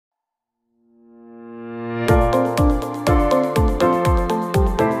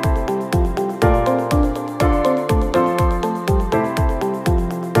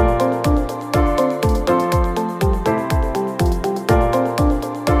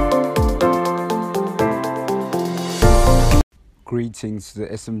Greetings to the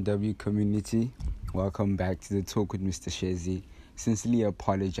SMW community. Welcome back to the Talk with Mr. Shezi. Sincerely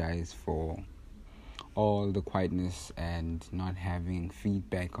apologize for all the quietness and not having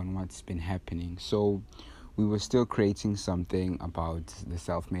feedback on what's been happening. So we were still creating something about the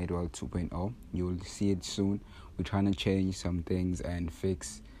Self-Made World 2.0. You'll see it soon. We're trying to change some things and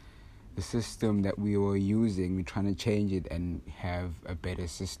fix the system that we were using. We're trying to change it and have a better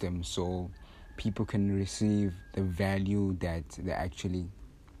system so people can receive the value that they actually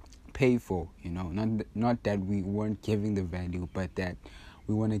pay for, not that we weren't giving the value, but that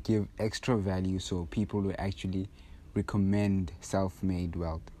we want to give extra value so people will actually recommend Self-Made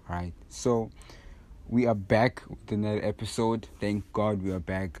Wealth, right? So we are back with another episode. Thank God we are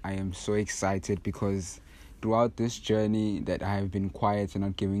back. I am so excited because throughout this journey that I have been quiet and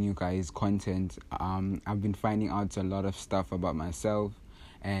not giving you guys content, I've been finding out a lot of stuff about myself.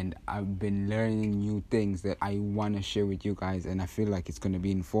 And I've been learning new things that I want to share with you guys, and I feel like it's going to be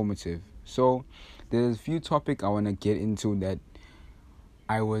informative. So there's a few topics I want to get into that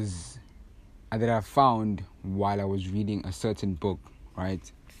I found while I was reading a certain book,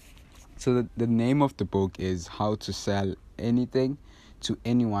 right? So the name of the book is How to Sell Anything to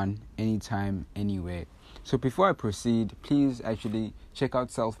Anyone, Anytime, Anywhere. So before I proceed, please actually check out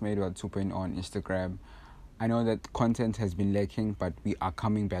Self-Made World 2.0 on Instagram. I know that content has been lacking, but we are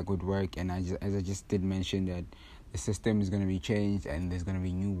coming back with work. And as I just did mention that the system is going to be changed and there's going to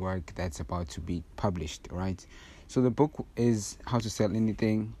be new work that's about to be published, right? So the book is How to Sell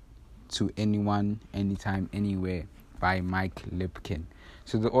Anything to Anyone, Anytime, Anywhere by Mike Lipkin.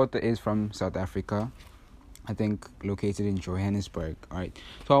 So the author is from South Africa, I think located in Johannesburg, all right?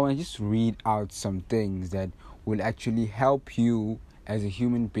 So I want to just read out some things that will actually help you as a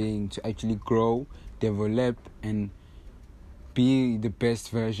human being to actually grow, develop, and be the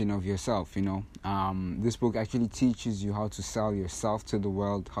best version of yourself. This book actually teaches you how to sell yourself to the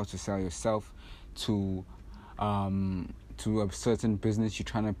world, how to sell yourself to a certain business you're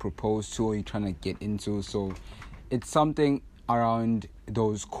trying to propose to or you're trying to get into. So it's something around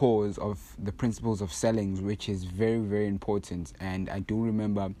those cores of the principles of selling, which is very, very important. And I do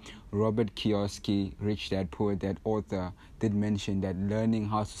remember Robert Kiyosaki, Rich Dad Poor Dad author, did mention that learning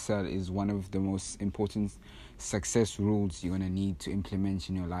how to sell is one of the most important success rules you're going to need to implement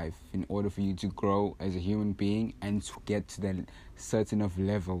in your life in order for you to grow as a human being and to get to that certain of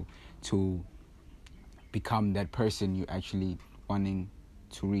level to become that person you're actually wanting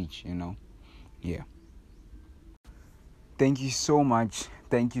to reach, Yeah. Thank you so much.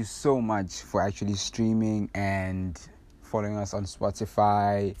 Thank you so much for actually streaming and following us on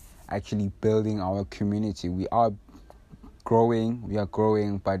Spotify, actually building our community. We are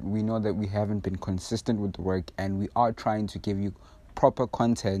growing, but we know that we haven't been consistent with the work, and we are trying to give you proper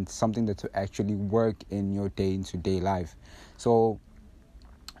content, something that will actually work in your day-to-day life. So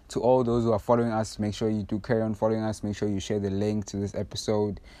to all those who are following us, make sure you do carry on following us. Make sure you share the link to this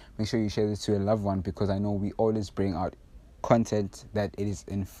episode. Make sure you share this to a loved one, because I know we always bring out content that it is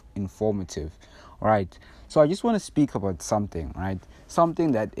informative. All right, so I just want to speak about something, right?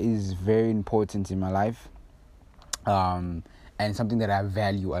 Something that is very important in my life, and something that I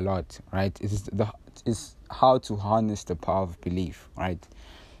value a lot, right? Is how to harness the power of belief, right?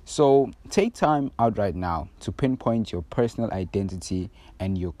 So take time out right now to pinpoint your personal identity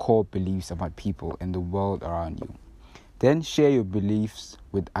and your core beliefs about people and the world around you. Then share your beliefs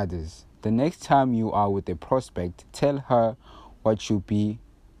with others. The next time you are with a prospect, tell her what you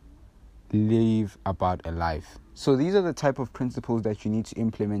believe about a life. So these are the type of principles that you need to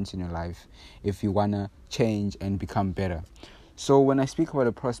implement in your life if you want to change and become better. So when I speak about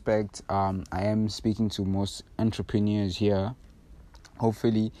a prospect, I am speaking to most entrepreneurs here.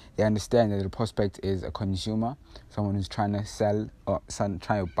 Hopefully they understand that a prospect is a consumer, someone who's trying to sell or trying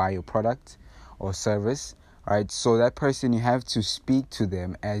to buy your product or service. Right, so that person, you have to speak to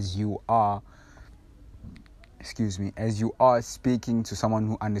them as you are speaking to someone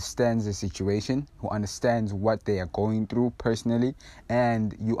who understands the situation, who understands what they are going through personally,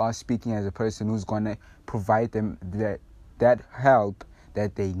 and you are speaking as a person who's going to provide them that help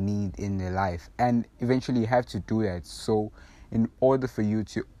that they need in their life. And eventually you have to do that. So in order for your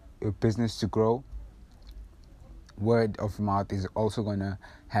business to grow, word of mouth is also going to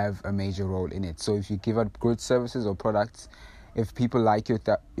have a major role in it. So if you give out good services or products, if people like your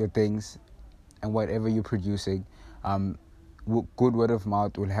things and whatever you're producing, good word of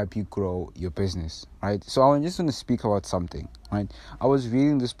mouth will help you grow your business, right? So I just want to speak about something, right? I was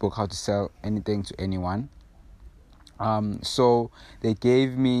reading this book, How to Sell Anything to Anyone. So they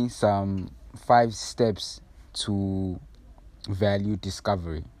gave me some 5 steps to value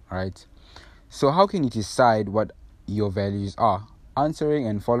discovery, right? So how can you decide what your values are. Answering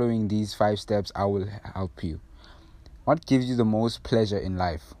and following these 5 steps, I will help you. What gives you the most pleasure in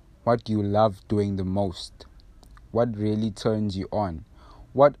life? What do you love doing the most? What really turns you on?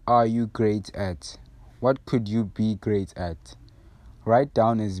 What are you great at? What could you be great at? Write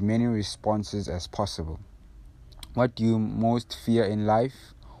down as many responses as possible. What do you most fear in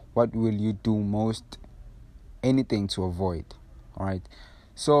life? What will you do most anything to avoid? Alright.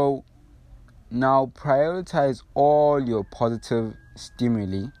 So now prioritize all your positive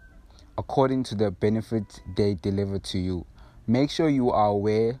stimuli according to the benefit they deliver to you. Make sure you are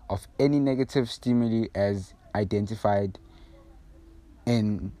aware of any negative stimuli as identified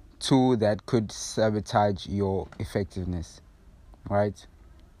in two that could sabotage your effectiveness. Right?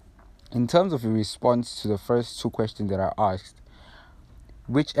 In terms of a response to the first 2 questions that I asked,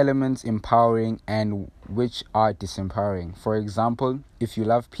 which elements empowering and which are disempowering? For example, if you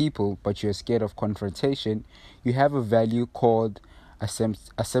love people but you're scared of confrontation, you have a value called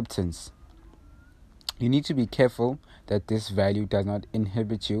acceptance. You need to be careful that this value does not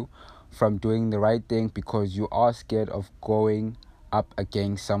inhibit you from doing the right thing because you are scared of going up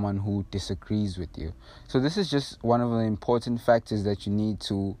against someone who disagrees with you. So this is just one of the important factors that you need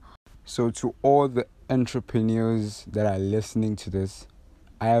to. So to all the entrepreneurs that are listening to this,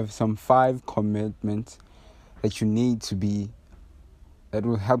 I have some 5 commitments that you need to be, that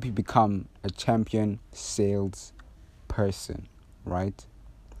will help you become a champion sales person, right?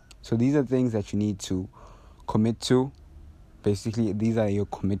 So these are things that you need to commit to. Basically, these are your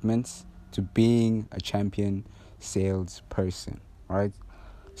commitments to being a champion sales person, right?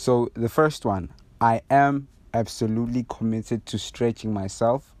 So the first one, I am absolutely committed to stretching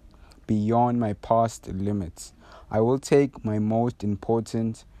myself beyond my past limits. I will take my most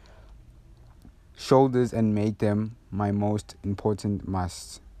important shoulders and make them my most important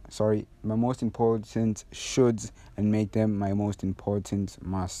musts. My most important shoulds and make them my most important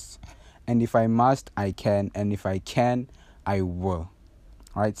musts. And if I must, I can. And if I can, I will.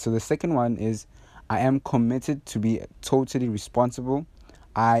 Alright, so the second one is I am committed to be totally responsible.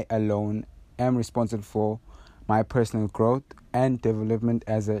 I alone am responsible for my personal growth and development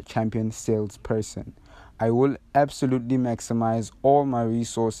as a champion salesperson. I will absolutely maximize all my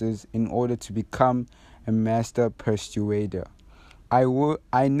resources in order to become a master persuader. I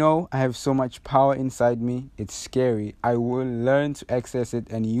know I have so much power inside me, it's scary. I will learn to access it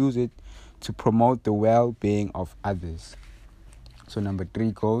and use it to promote the well-being of others. So number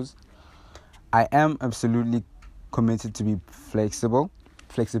 3 goes, I am absolutely committed to be flexible.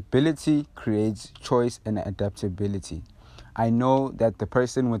 Flexibility creates choice and adaptability. I know that the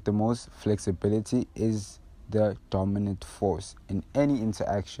person with the most flexibility is the dominant force in any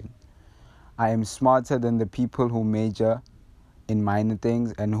interaction. I am smarter than the people who major in minor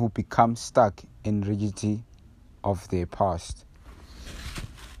things and who become stuck in rigidity of their past.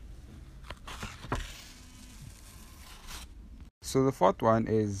 So the 4th one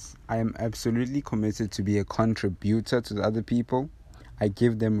is I am absolutely committed to be a contributor to the other people. I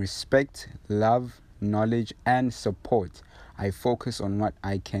give them respect, love, knowledge, and support. I focus on what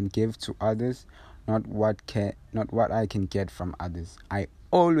I can give to others, not what I can get from others. I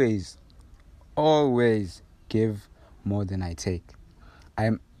always give more than I take. I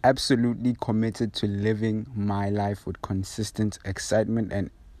am absolutely committed to living my life with consistent excitement and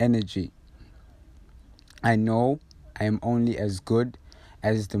energy. I know I am only as good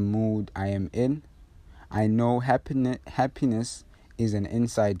as the mood I am in. I know happiness is an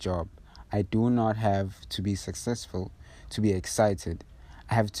inside job. I do not have to be successful to be excited.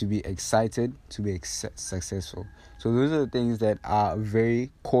 I have to be excited to be successful. So those are the things that are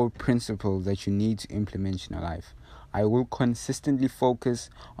very core principles that you need to implement in your life. I will consistently focus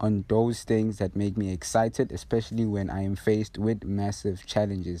on those things that make me excited, especially when I am faced with massive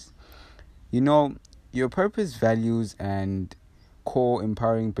challenges. You know, your purpose, values, and core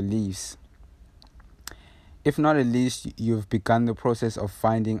empowering beliefs, if not at least you've begun the process of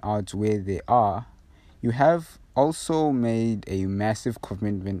finding out where they are, you have also made a massive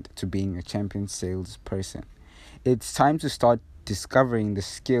commitment to being a champion salesperson. It's time to start discovering the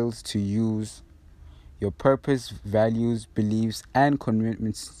skills to use your purpose, values, beliefs, and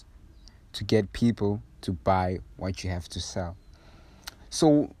commitments to get people to buy what you have to sell.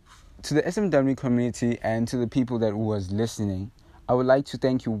 So, to the SMW community and to the people that was listening, I would like to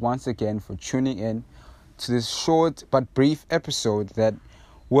thank you once again for tuning in to this short but brief episode that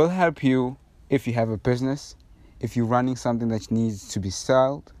will help you if you have a business, if you're running something that needs to be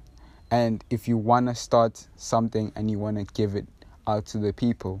sold, and if you want to start something and you want to give it out to the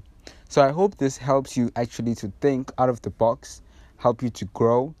people. So I hope this helps you actually to think out of the box, help you to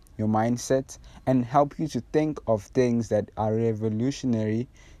grow your mindset, and help you to think of things that are revolutionary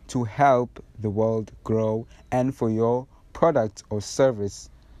to help the world grow and for your product or service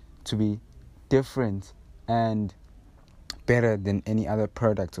to be different and better than any other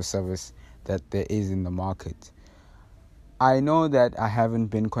product or service that there is in the market. I know that I haven't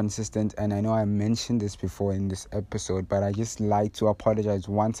been consistent, and I know I mentioned this before in this episode, but I just like to apologize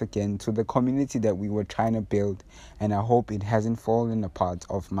once again to the community that we were trying to build, and I hope it hasn't fallen apart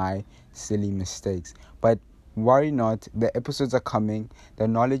of my silly mistakes. But worry not, the episodes are coming, the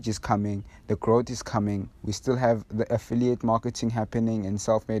knowledge is coming, the growth is coming. We still have the affiliate marketing happening in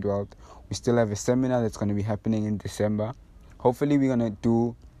Self-Made Wealth. We still have a seminar that's going to be happening in December. Hopefully we're going to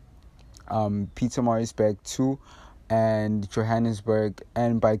do Pietermaritzburg too, and Johannesburg,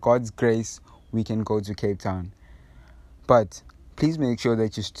 and by God's grace we can go to Cape Town. But please make sure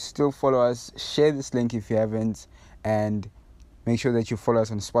that you still follow us, share this link if you haven't, and make sure that you follow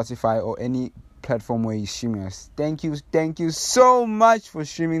us on Spotify or any platform where you stream us. Thank you so much for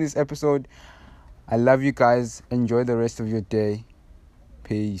streaming this episode. I love you guys. Enjoy the rest of your day.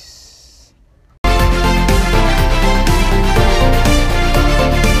 Peace.